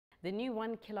The new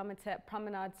 1-kilometre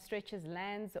promenade stretches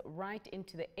lands right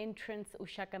into the entrance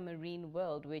Ushaka Marine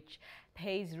World, which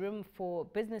pays room for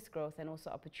business growth and also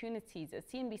opportunities.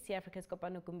 CNBC Africa's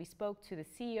Kopano Gumbi spoke to the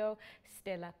CEO,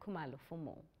 Stella Khumalo, for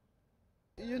more.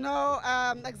 You know,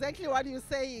 exactly what you're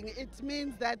saying. It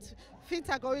means that feet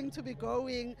are going to be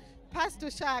going past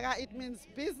Ushaka. It means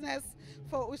business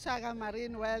for Ushaka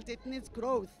Marine World. It needs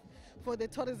growth for the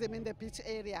tourism in the beach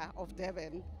area of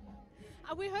Durban.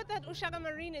 We heard that Ushaka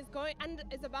Marine is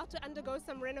about to undergo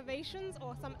some renovations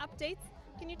or some updates.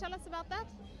 Can you tell us about that?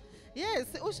 Yes,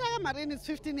 Ushaka Marine is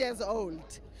 15 years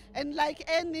old, and like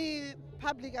any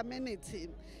public amenity,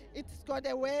 it's got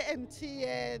a wear and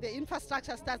tear, the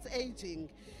infrastructure starts aging.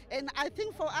 And I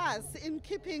think for us, in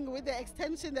keeping with the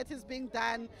extension that is being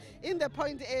done in the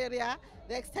point area,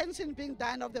 the extension being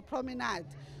done of the promenade,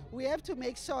 we have to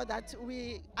make sure that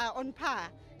we are on par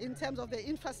in terms of the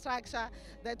infrastructure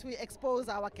that we expose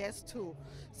our guests to.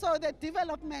 So the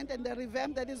development and the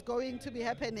revamp that is going to be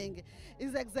happening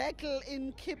is exactly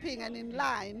in keeping and in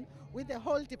line with the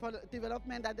whole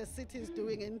development that the city is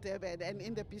doing in Durban and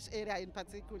in the beach area in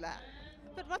particular.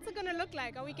 But what's it going to look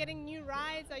like? Are we getting new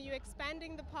rides? Are you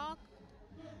expanding the park?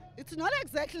 It's not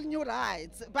exactly new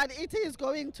rides, but it is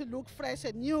going to look fresh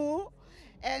and new,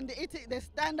 and the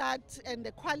standard and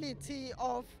the quality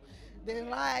of the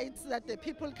rides that the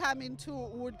people come into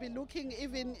would be looking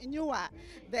even newer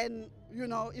than, you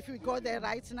know, if we go there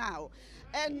right now.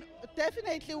 And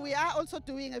definitely we are also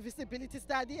doing a visibility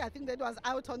study. I think that was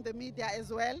out on the media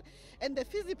as well. And the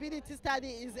feasibility study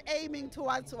is aiming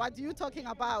towards what you're talking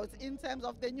about in terms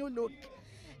of the new look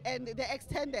and the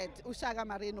extended Ushaka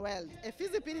Marine World. A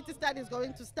feasibility study is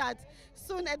going to start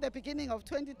soon at the beginning of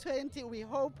 2020, we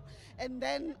hope. And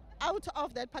then out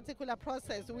of that particular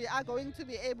process, we are going to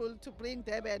be able to bring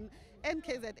Durban and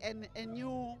KZN a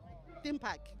new theme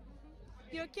park.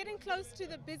 You're getting close to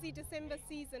the busy December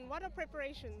season. What are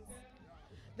preparations?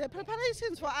 The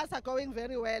preparations for us are going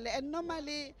very well, and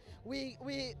normally we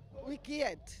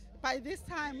geared. By this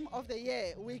time of the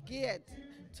year, we geared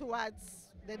towards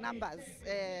the numbers,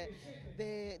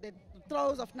 the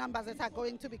throws of numbers that are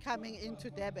going to be coming into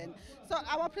Durban. So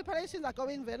our preparations are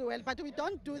going very well, but we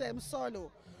don't do them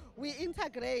solo. We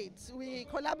integrate, we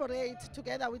collaborate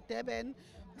together with Durban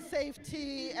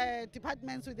safety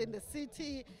departments within the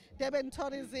city, Durban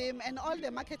tourism, and all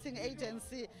the marketing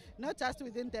agency, not just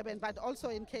within Durban, but also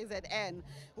in KZN.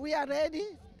 We are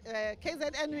ready,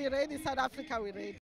 KZN we're ready, South Africa we're ready.